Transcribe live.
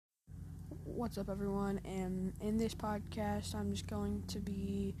What's up, everyone? And in this podcast, I'm just going to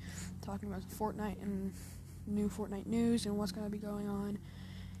be talking about Fortnite and new Fortnite news and what's going to be going on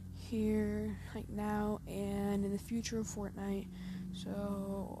here, like now, and in the future of Fortnite.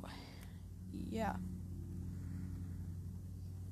 So, yeah.